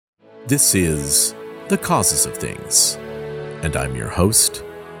This is The Causes of Things, and I'm your host,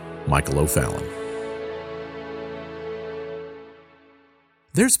 Michael O'Fallon.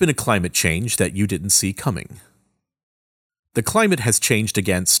 There's been a climate change that you didn't see coming. The climate has changed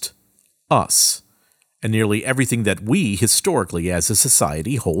against us, and nearly everything that we, historically as a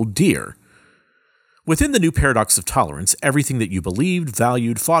society, hold dear. Within the new paradox of tolerance, everything that you believed,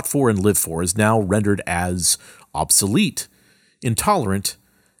 valued, fought for, and lived for is now rendered as obsolete, intolerant,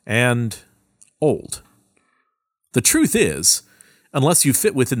 and old. The truth is, unless you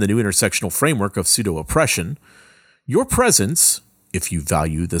fit within the new intersectional framework of pseudo-oppression, your presence, if you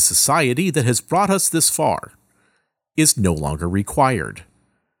value the society that has brought us this far, is no longer required.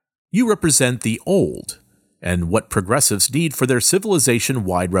 You represent the old, and what progressives need for their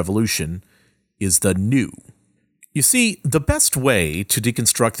civilization-wide revolution is the new. You see, the best way to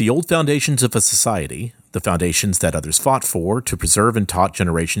deconstruct the old foundations of a society, the foundations that others fought for, to preserve and taught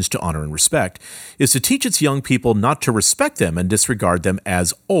generations to honor and respect, is to teach its young people not to respect them and disregard them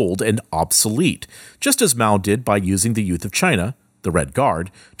as old and obsolete, just as Mao did by using the youth of China, the Red Guard,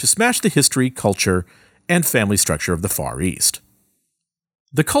 to smash the history, culture, and family structure of the Far East.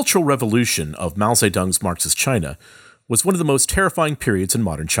 The Cultural Revolution of Mao Zedong's Marxist China was one of the most terrifying periods in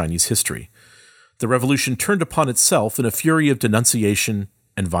modern Chinese history. The revolution turned upon itself in a fury of denunciation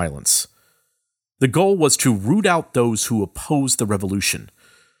and violence. The goal was to root out those who opposed the revolution.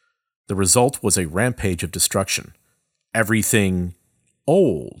 The result was a rampage of destruction. Everything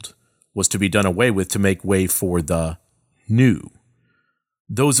old was to be done away with to make way for the new.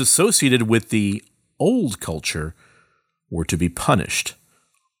 Those associated with the old culture were to be punished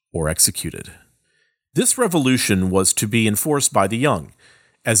or executed. This revolution was to be enforced by the young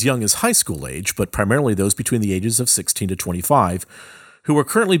as high school age, but primarily those between the ages of 16 to 25, who are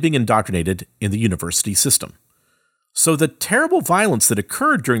currently being indoctrinated in the university system. So the terrible violence that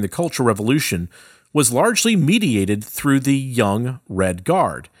occurred during the Cultural Revolution was largely mediated through the young Red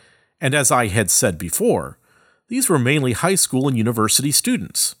Guard. And as I had said before, these were mainly high school and university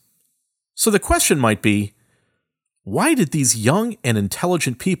students. So the question might be, why did these young and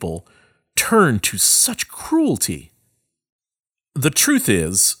intelligent people turn to such cruelty? The truth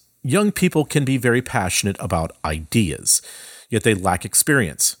is, young people can be very passionate about ideas, yet they lack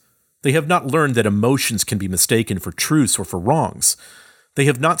experience. They have not learned that emotions can be mistaken for truths or for wrongs. They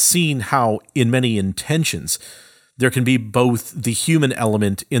have not seen how, in many intentions, there can be both the human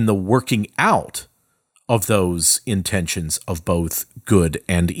element in the working out of those intentions of both good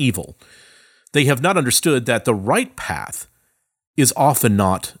and evil. They have not understood that the right path is often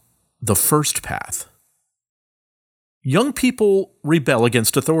not the first path. Young people rebel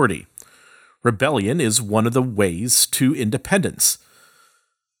against authority. Rebellion is one of the ways to independence.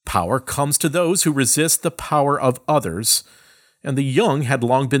 Power comes to those who resist the power of others, and the young had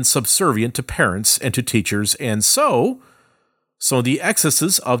long been subservient to parents and to teachers, and so the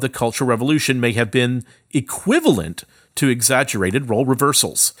excesses of the Cultural Revolution may have been equivalent to exaggerated role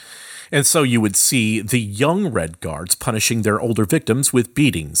reversals. And so you would see the young Red Guards punishing their older victims with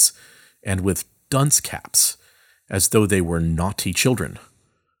beatings and with dunce caps, as though they were naughty children.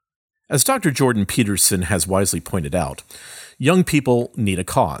 As Dr. Jordan Peterson has wisely pointed out, young people need a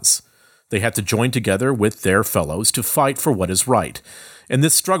cause. They have to join together with their fellows to fight for what is right, and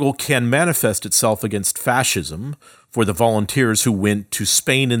this struggle can manifest itself against fascism for the volunteers who went to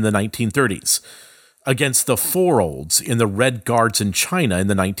Spain in the 1930s, against the four-olds in the Red Guards in China in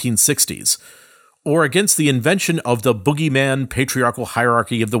the 1960s, or against the invention of the boogeyman patriarchal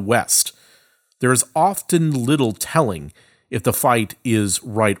hierarchy of the West. There is often little telling if the fight is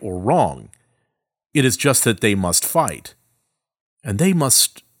right or wrong. It is just that they must fight, and they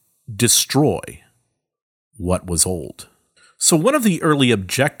must destroy what was old. So one of the early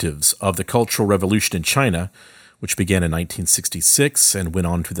objectives of the Cultural Revolution in China, which began in 1966 and went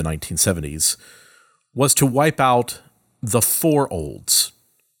on to the 1970s, was to wipe out the four olds.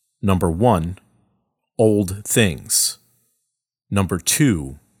 Number 1, old things. Number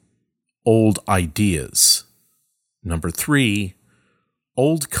 2, old ideas. Number 3,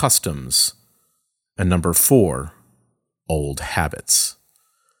 old customs. And number 4, old habits.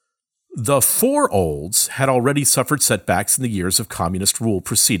 The four olds had already suffered setbacks in the years of communist rule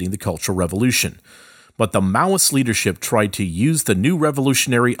preceding the Cultural Revolution, but the Maoist leadership tried to use the new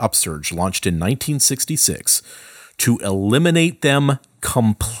revolutionary upsurge launched in 1966 to eliminate them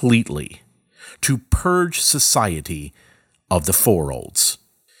completely, to purge society of the four olds.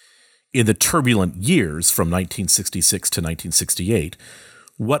 In the turbulent years from 1966 to 1968,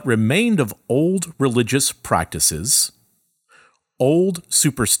 what remained of old religious practices, old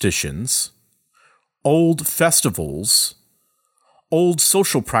superstitions, old festivals, Old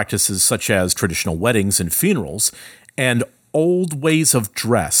social practices such as traditional weddings and funerals and old ways of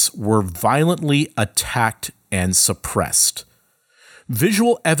dress were violently attacked and suppressed.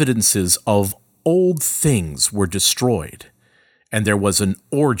 Visual evidences of old things were destroyed, and there was an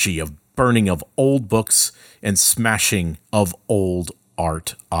orgy of burning of old books and smashing of old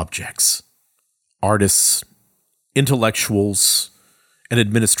art objects. Artists, intellectuals, and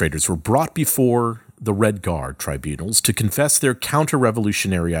administrators were brought before the Red Guard tribunals to confess their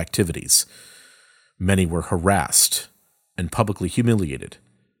counter-revolutionary activities. Many were harassed and publicly humiliated.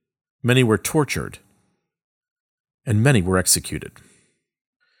 Many were tortured, and many were executed.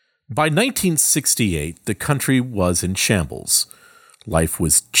 By 1968, the country was in shambles. Life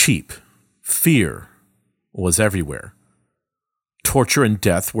was cheap. Fear was everywhere. Torture and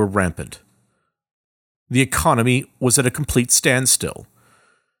death were rampant. The economy was at a complete standstill.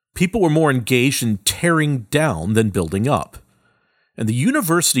 People were more engaged in tearing down than building up. And the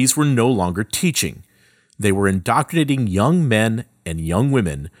universities were no longer teaching. They were indoctrinating young men and young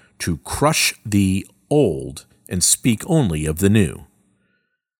women to crush the old and speak only of the new.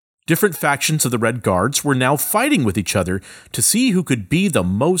 Different factions of the Red Guards were now fighting with each other to see who could be the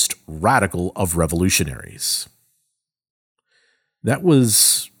most radical of revolutionaries. That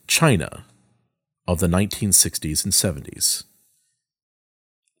was China of the 1960s and 70s.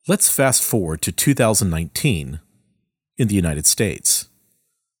 Let's fast forward to 2019 in the United States.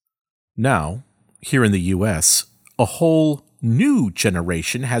 Now, here in the U.S., a whole new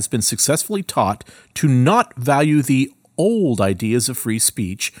generation has been successfully taught to not value the old ideas of free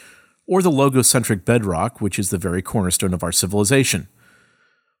speech or the logocentric bedrock, which is the very cornerstone of our civilization,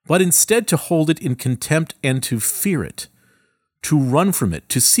 but instead to hold it in contempt and to fear it, to run from it,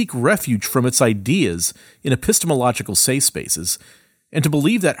 to seek refuge from its ideas in epistemological safe spaces, and to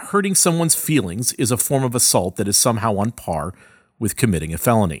believe that hurting someone's feelings is a form of assault that is somehow on par with committing a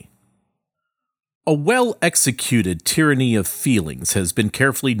felony. A well-executed tyranny of feelings has been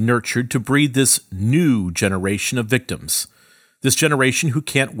carefully nurtured to breed this new generation of victims. This generation who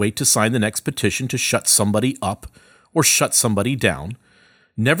can't wait to sign the next petition to shut somebody up or shut somebody down,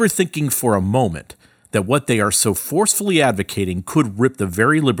 never thinking for a moment that what they are so forcefully advocating could rip the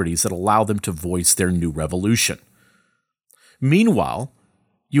very liberties that allow them to voice their new revolution. Meanwhile,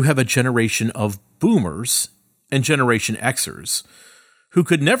 you have a generation of boomers and Generation Xers who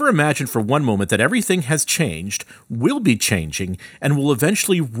could never imagine for one moment that everything has changed, will be changing, and will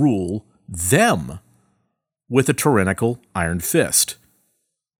eventually rule them with a tyrannical iron fist.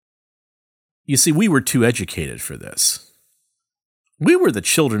 You see, we were too educated for this. We were the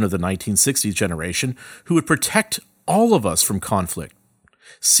children of the 1960s generation who would protect all of us from conflict,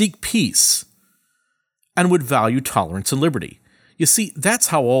 seek peace, and would value tolerance and liberty. You see, that's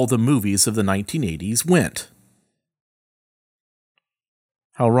how all the movies of the 1980s went.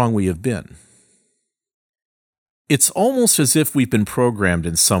 How wrong we have been. It's almost as if we've been programmed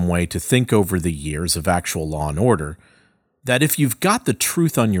in some way to think over the years of actual law and order that if you've got the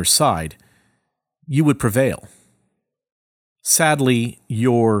truth on your side, you would prevail. Sadly,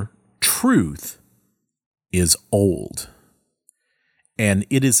 your truth is old. And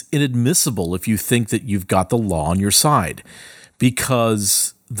it is inadmissible if you think that you've got the law on your side,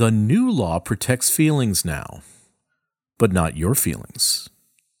 because the new law protects feelings now, but not your feelings.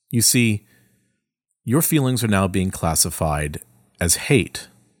 You see, your feelings are now being classified as hate.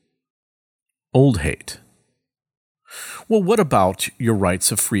 Old hate. Well, what about your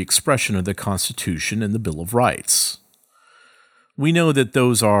rights of free expression of the Constitution and the Bill of Rights? We know that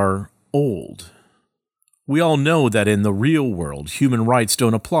those are old. We all know that in the real world, human rights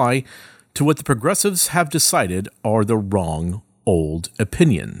don't apply to what the progressives have decided are the wrong old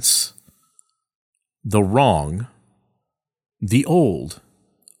opinions. The wrong, the old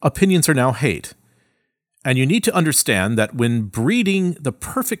opinions are now hate. And you need to understand that when breeding the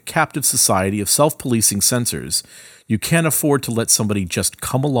perfect captive society of self-policing censors, you can't afford to let somebody just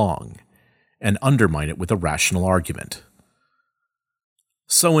come along and undermine it with a rational argument.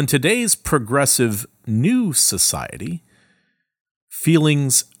 So in today's progressive new society,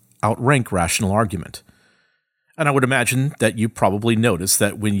 feelings outrank rational argument. And I would imagine that you probably noticed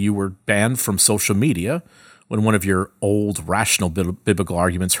that when you were banned from social media, when one of your old rational biblical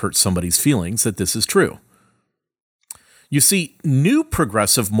arguments hurt somebody's feelings, that this is true. You see, new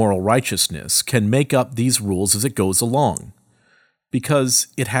progressive moral righteousness can make up these rules as it goes along, because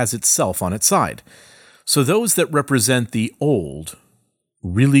it has itself on its side. So those that represent the old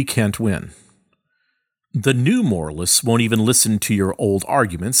really can't win. The new moralists won't even listen to your old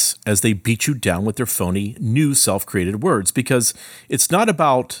arguments as they beat you down with their phony, new self-created words, because it's not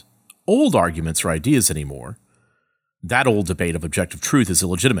about old arguments or ideas anymore. That old debate of objective truth is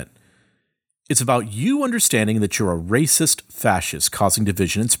illegitimate. It's about you understanding that you're a racist fascist causing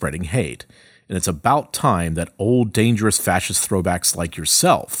division and spreading hate. And it's about time that old dangerous fascist throwbacks like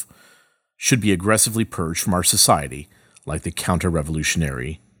yourself should be aggressively purged from our society like the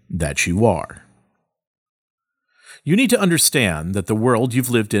counter-revolutionary that you are. You need to understand that the world you've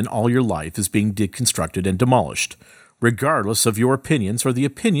lived in all your life is being deconstructed and demolished, regardless of your opinions or the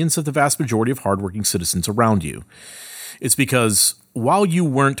opinions of the vast majority of hardworking citizens around you. It's because while you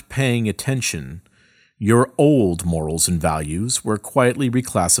weren't paying attention, your old morals and values were quietly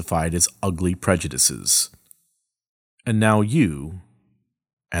reclassified as ugly prejudices. And now you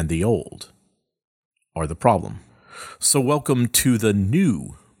and the old are the problem. So welcome to the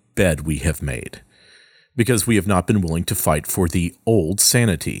new bed we have made, because we have not been willing to fight for the old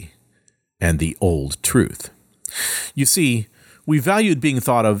sanity and the old truth. You see, we valued being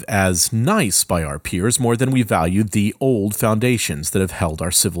thought of as nice by our peers more than we valued the old foundations that have held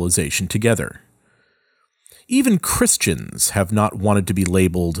our civilization together. Even Christians have not wanted to be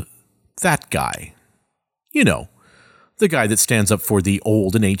labeled that guy. You know, the guy that stands up for the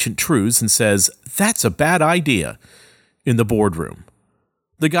old and ancient truths and says, that's a bad idea, in the boardroom.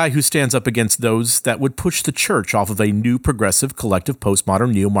 The guy who stands up against those that would push the church off of a new progressive collective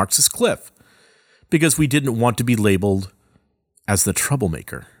postmodern neo-Marxist cliff, because we didn't want to be labeled as the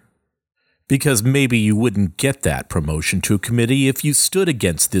troublemaker. Because maybe you wouldn't get that promotion to a committee if you stood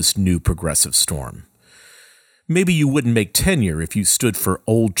against this new progressive storm. Maybe you wouldn't make tenure if you stood for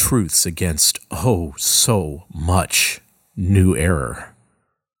old truths against, oh, so much new error.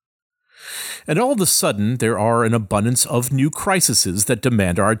 And all of a sudden, there are an abundance of new crises that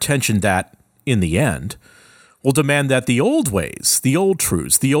demand our attention that, in the end, will demand that the old ways, the old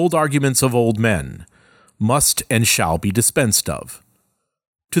truths, the old arguments of old men must and shall be dispensed of.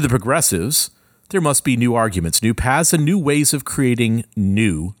 To the progressives, there must be new arguments, new paths, and new ways of creating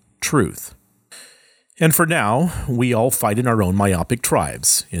new truth. And for now, we all fight in our own myopic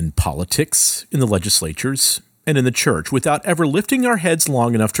tribes, in politics, in the legislatures, and in the church, without ever lifting our heads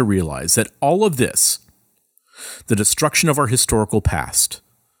long enough to realize that all of this, the destruction of our historical past,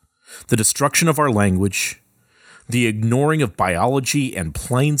 the destruction of our language, the ignoring of biology and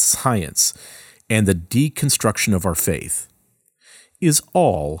plain science, and the deconstruction of our faith, is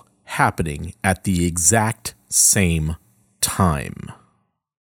all happening at the exact same time.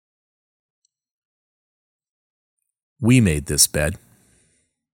 We made this bed.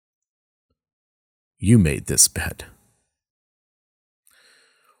 You made this bed.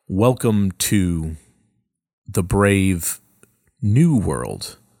 Welcome to the brave new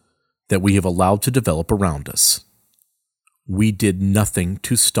world that we have allowed to develop around us. We did nothing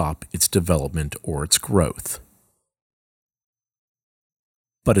to stop its development or its growth.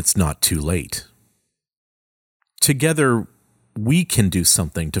 But it's not too late. Together, we can do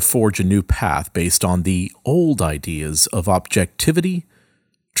something to forge a new path based on the old ideas of objectivity,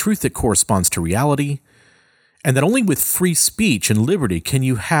 truth that corresponds to reality, and that only with free speech and liberty can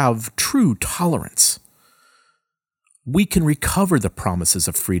you have true tolerance. We can recover the promises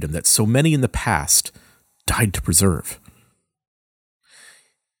of freedom that so many in the past died to preserve.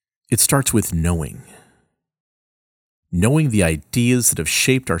 It starts with knowing. Knowing the ideas that have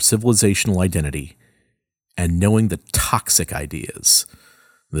shaped our civilizational identity, and knowing the toxic ideas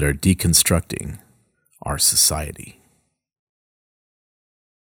that are deconstructing our society.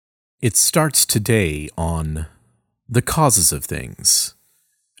 It starts today on the causes of things,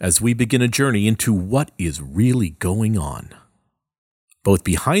 as we begin a journey into what is really going on, both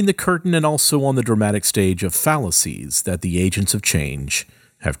behind the curtain and also on the dramatic stage of fallacies that the agents of change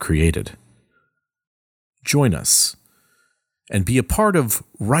have created. Join us and be a part of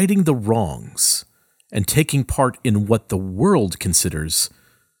righting the wrongs and taking part in what the world considers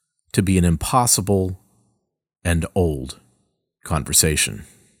to be an impossible and old conversation.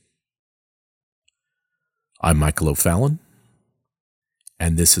 I'm Michael O'Fallon,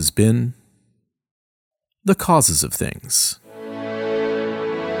 and this has been The Causes of Things.